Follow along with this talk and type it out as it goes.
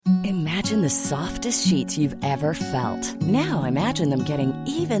Imagine the softest sheets you've ever felt. Now imagine them getting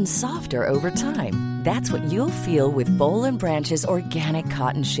even softer over time. That's what you'll feel with Boll & Branch's organic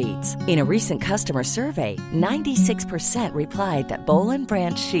cotton sheets. In a recent customer survey, 96% replied that Boll &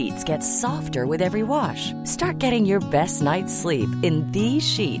 Branch sheets get softer with every wash. Start getting your best night's sleep in these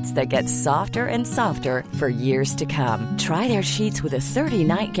sheets that get softer and softer for years to come. Try their sheets with a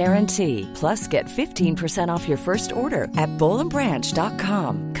 30-night guarantee. Plus, get 15% off your first order at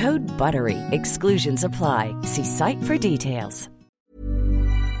bollandbranch.com. Code BUTTERY. Exclusions apply. See site for details.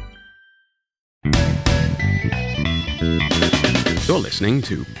 You're listening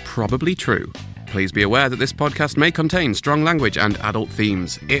to Probably True. Please be aware that this podcast may contain strong language and adult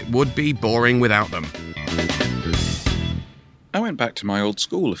themes. It would be boring without them. I went back to my old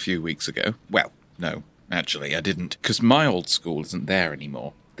school a few weeks ago. Well, no, actually I didn't, because my old school isn't there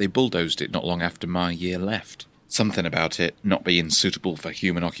anymore. They bulldozed it not long after my year left. Something about it not being suitable for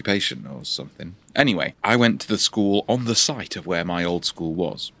human occupation or something. Anyway, I went to the school on the site of where my old school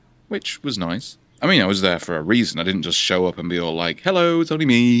was, which was nice. I mean, I was there for a reason. I didn't just show up and be all like, hello, it's only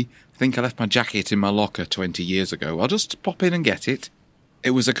me. I think I left my jacket in my locker 20 years ago. I'll just pop in and get it.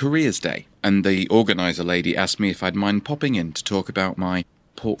 It was a careers day, and the organiser lady asked me if I'd mind popping in to talk about my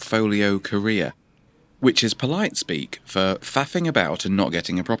portfolio career, which is polite speak for faffing about and not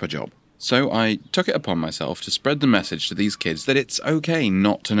getting a proper job. So I took it upon myself to spread the message to these kids that it's okay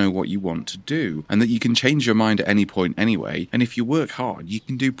not to know what you want to do, and that you can change your mind at any point anyway, and if you work hard, you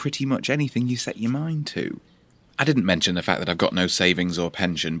can do pretty much anything you set your mind to. I didn't mention the fact that I've got no savings or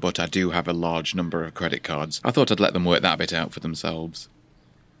pension, but I do have a large number of credit cards. I thought I'd let them work that bit out for themselves.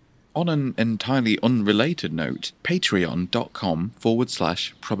 On an entirely unrelated note,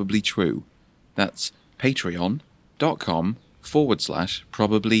 patreon.com/probablytrue. That's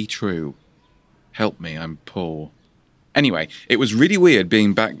patreon.com/probablytrue. Help me, I'm poor. Anyway, it was really weird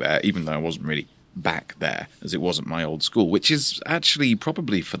being back there, even though I wasn't really back there, as it wasn't my old school, which is actually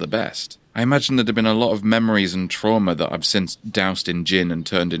probably for the best. I imagine there'd have been a lot of memories and trauma that I've since doused in gin and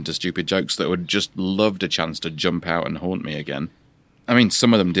turned into stupid jokes that would just loved a chance to jump out and haunt me again. I mean,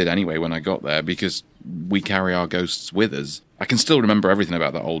 some of them did anyway when I got there, because we carry our ghosts with us. I can still remember everything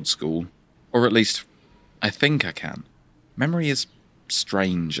about that old school. Or at least, I think I can. Memory is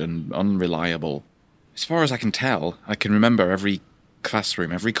strange and unreliable. As far as I can tell, I can remember every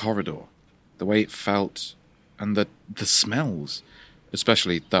classroom, every corridor, the way it felt, and the smells.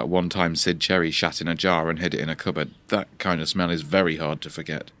 Especially that one time Sid Cherry shat in a jar and hid it in a cupboard. That kind of smell is very hard to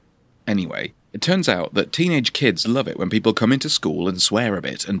forget. Anyway, it turns out that teenage kids love it when people come into school and swear a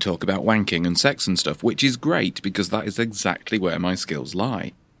bit and talk about wanking and sex and stuff, which is great because that is exactly where my skills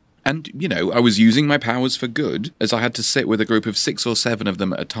lie. And, you know, I was using my powers for good, as I had to sit with a group of 6 or 7 of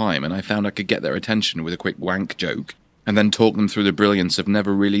them at a time, and I found I could get their attention with a quick wank joke, and then talk them through the brilliance of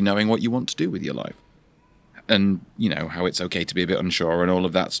never really knowing what you want to do with your life. And, you know, how it's okay to be a bit unsure and all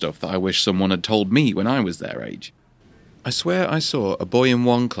of that stuff that I wish someone had told me when I was their age. I swear I saw a boy in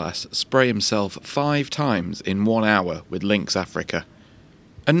one class spray himself 5 times in 1 hour with Lynx Africa.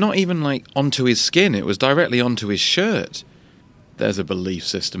 And not even, like, onto his skin, it was directly onto his shirt. There's a belief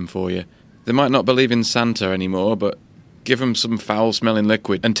system for you. They might not believe in Santa anymore, but give them some foul-smelling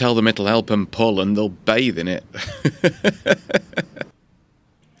liquid and tell them it'll help them pull and they'll bathe in it.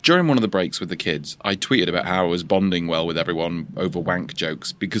 During one of the breaks with the kids, I tweeted about how I was bonding well with everyone over wank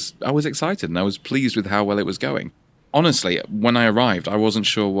jokes because I was excited and I was pleased with how well it was going. Honestly, when I arrived, I wasn't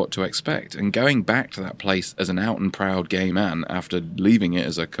sure what to expect, and going back to that place as an out-and-proud gay man after leaving it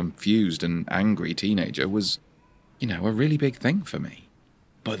as a confused and angry teenager was, you know, a really big thing for me.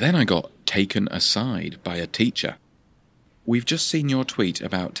 But then I got taken aside by a teacher. We've just seen your tweet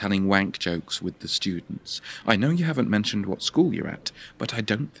about telling wank jokes with the students. I know you haven't mentioned what school you're at, but I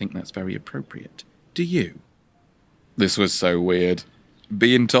don't think that's very appropriate. Do you? This was so weird.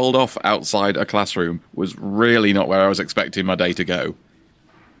 Being told off outside a classroom was really not where I was expecting my day to go.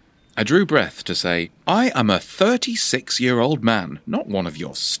 I drew breath to say, I am a 36-year-old man, not one of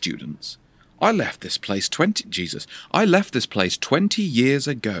your students. I left this place 20 years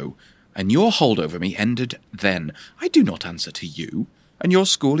ago, and your hold over me ended then. I do not answer to you, and your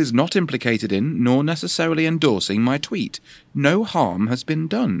school is not implicated in, nor necessarily endorsing my tweet. No harm has been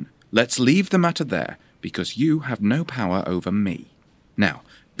done. Let's leave the matter there, because you have no power over me. Now,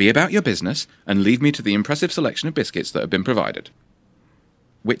 be about your business, and leave me to the impressive selection of biscuits that have been provided.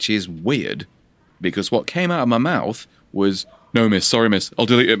 Which is weird, because what came out of my mouth was, no miss, sorry miss, I'll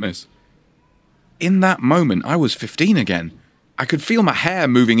delete it miss. In that moment, I was 15 again. I could feel my hair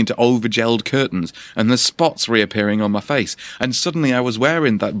moving into over-gelled curtains and the spots reappearing on my face, and suddenly I was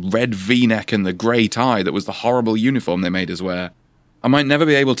wearing that red V-neck and the grey tie that was the horrible uniform they made us wear. I might never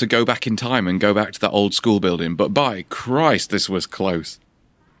be able to go back in time and go back to that old school building, but by Christ, this was close.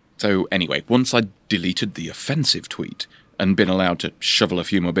 So anyway, once I deleted the offensive tweet and been allowed to shovel a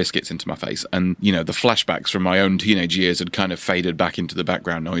few more biscuits into my face, and, the flashbacks from my own teenage years had kind of faded back into the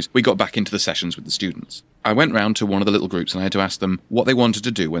background noise, we got back into the sessions with the students. I went round to one of the little groups and I had to ask them what they wanted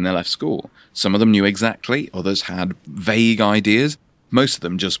to do when they left school. Some of them knew exactly, others had vague ideas. Most of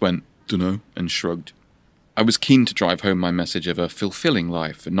them just went, dunno, and shrugged. I was keen to drive home my message of a fulfilling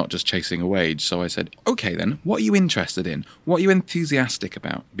life and not just chasing a wage, so I said, okay then, what are you interested in? What are you enthusiastic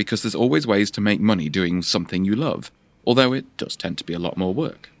about? Because there's always ways to make money doing something you love, although it does tend to be a lot more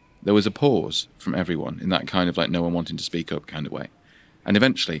work. There was a pause from everyone in that kind of no one wanting to speak up kind of way. And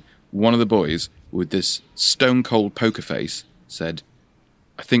eventually, one of the boys, with this stone-cold poker face, said,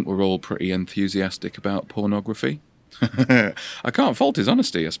 I think we're all pretty enthusiastic about pornography. I can't fault his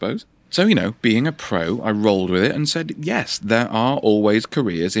honesty, I suppose. So, being a pro, I rolled with it and said, yes, there are always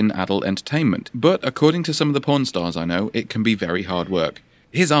careers in adult entertainment, but according to some of the porn stars I know, it can be very hard work.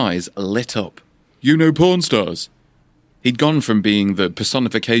 His eyes lit up. You know porn stars? He'd gone from being the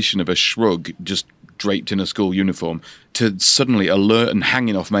personification of a shrug, just draped in a school uniform, to suddenly alert and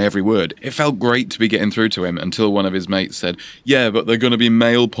hanging off my every word. It felt great to be getting through to him until one of his mates said, yeah, but they're going to be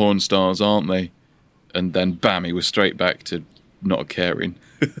male porn stars, aren't they? And then, bam, he was straight back to not caring.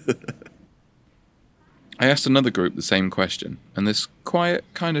 I asked another group the same question, and this quiet,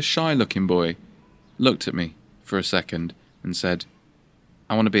 kind of shy-looking boy looked at me for a second and said,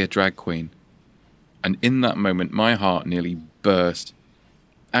 I want to be a drag queen. And in that moment, my heart nearly burst.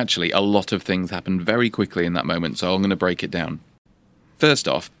 Actually, a lot of things happened very quickly in that moment, so I'm going to break it down. First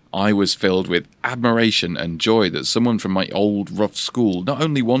off, I was filled with admiration and joy that someone from my old, rough school not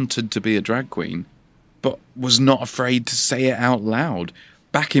only wanted to be a drag queen, but was not afraid to say it out loud.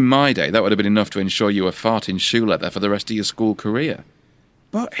 Back in my day, that would have been enough to ensure you were farting shoe leather for the rest of your school career.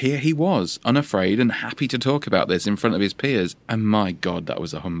 But here he was, unafraid and happy to talk about this in front of his peers, and my God, that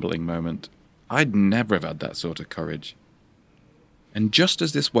was a humbling moment. I'd never have had that sort of courage. And just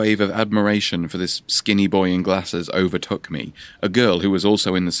as this wave of admiration for this skinny boy in glasses overtook me, a girl who was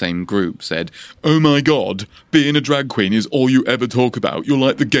also in the same group said, Oh my God, being a drag queen is all you ever talk about. You're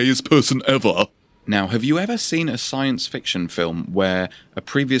like the gayest person ever. Now, have you ever seen a science fiction film where a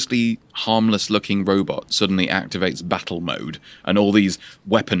previously harmless-looking robot suddenly activates battle mode and all these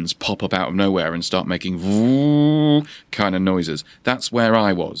weapons pop up out of nowhere and start making vroom kind of noises? That's where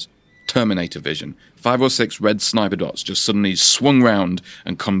I was. Terminator vision. 5 or 6 red sniper dots just suddenly swung round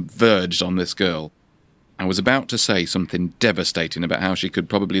and converged on this girl. I was about to say something devastating about how she could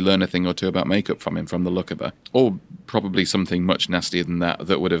probably learn a thing or two about makeup from him from the look of her, or probably something much nastier than that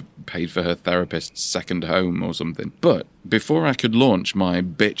would have paid for her therapist's second home or something. But before I could launch my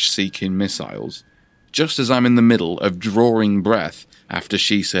bitch-seeking missiles, just as I'm in the middle of drawing breath after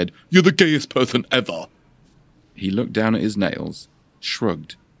she said, You're the gayest person ever, he looked down at his nails,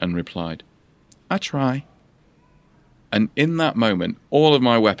 shrugged, and replied, I try. And in that moment, all of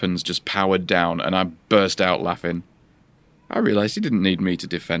my weapons just powered down and I burst out laughing. I realised he didn't need me to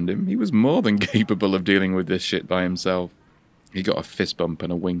defend him. He was more than capable of dealing with this shit by himself. He got a fist bump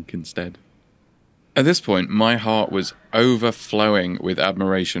and a wink instead. At this point, my heart was overflowing with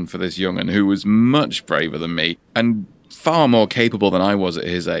admiration for this young'un who was much braver than me and far more capable than I was at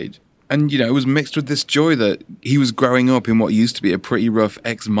his age. And, it was mixed with this joy that he was growing up in what used to be a pretty rough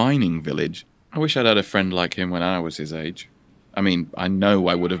ex-mining village. I wish I'd had a friend like him when I was his age. I mean, I know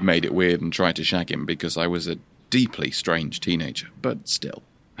I would have made it weird and tried to shag him because I was a deeply strange teenager, but still,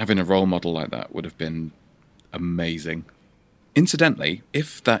 having a role model like that would have been amazing. Incidentally,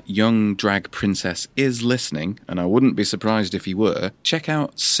 if that young drag princess is listening, and I wouldn't be surprised if he were, check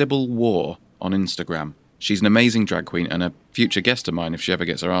out Sybil War on Instagram. She's an amazing drag queen and a future guest of mine if she ever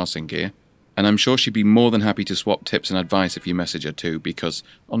gets her arse in gear. And I'm sure she'd be more than happy to swap tips and advice if you message her too, because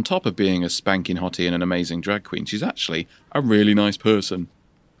on top of being a spanking hottie and an amazing drag queen, she's actually a really nice person.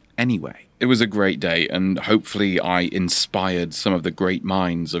 Anyway, it was a great day, and hopefully I inspired some of the great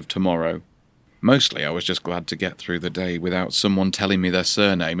minds of tomorrow. Mostly I was just glad to get through the day without someone telling me their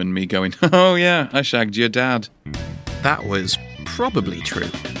surname and me going, oh yeah, I shagged your dad. That was probably true.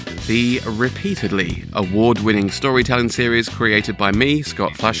 The repeatedly award-winning storytelling series created by me,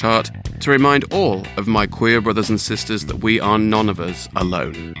 Scott Flashheart, to remind all of my queer brothers and sisters that we are none of us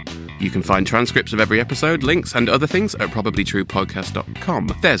alone. You can find transcripts of every episode, links and other things at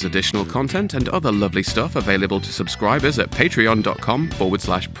probablitruepodcast.com. There's additional content and other lovely stuff available to subscribers at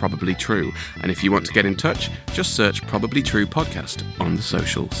patreon.com/probablytrue. And if you want to get in touch, just search Probably True Podcast on the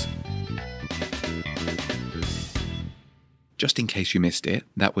socials. Just in case you missed it,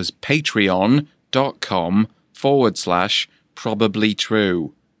 that was patreon.com/probablytrue probably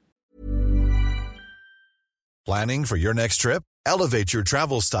true. Planning for your next trip? Elevate your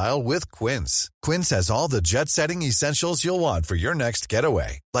travel style with Quince. Quince has all the jet-setting essentials you'll want for your next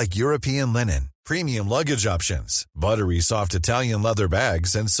getaway, like European linen, premium luggage options, buttery soft Italian leather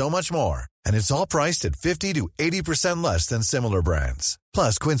bags, and so much more. And it's all priced at 50 to 80% less than similar brands.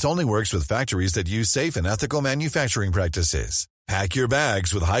 Plus, Quince only works with factories that use safe and ethical manufacturing practices. Pack your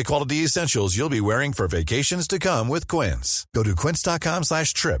bags with high-quality essentials you'll be wearing for vacations to come with Quince. Go to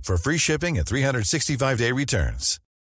quince.com/trip for free shipping and 365-day returns.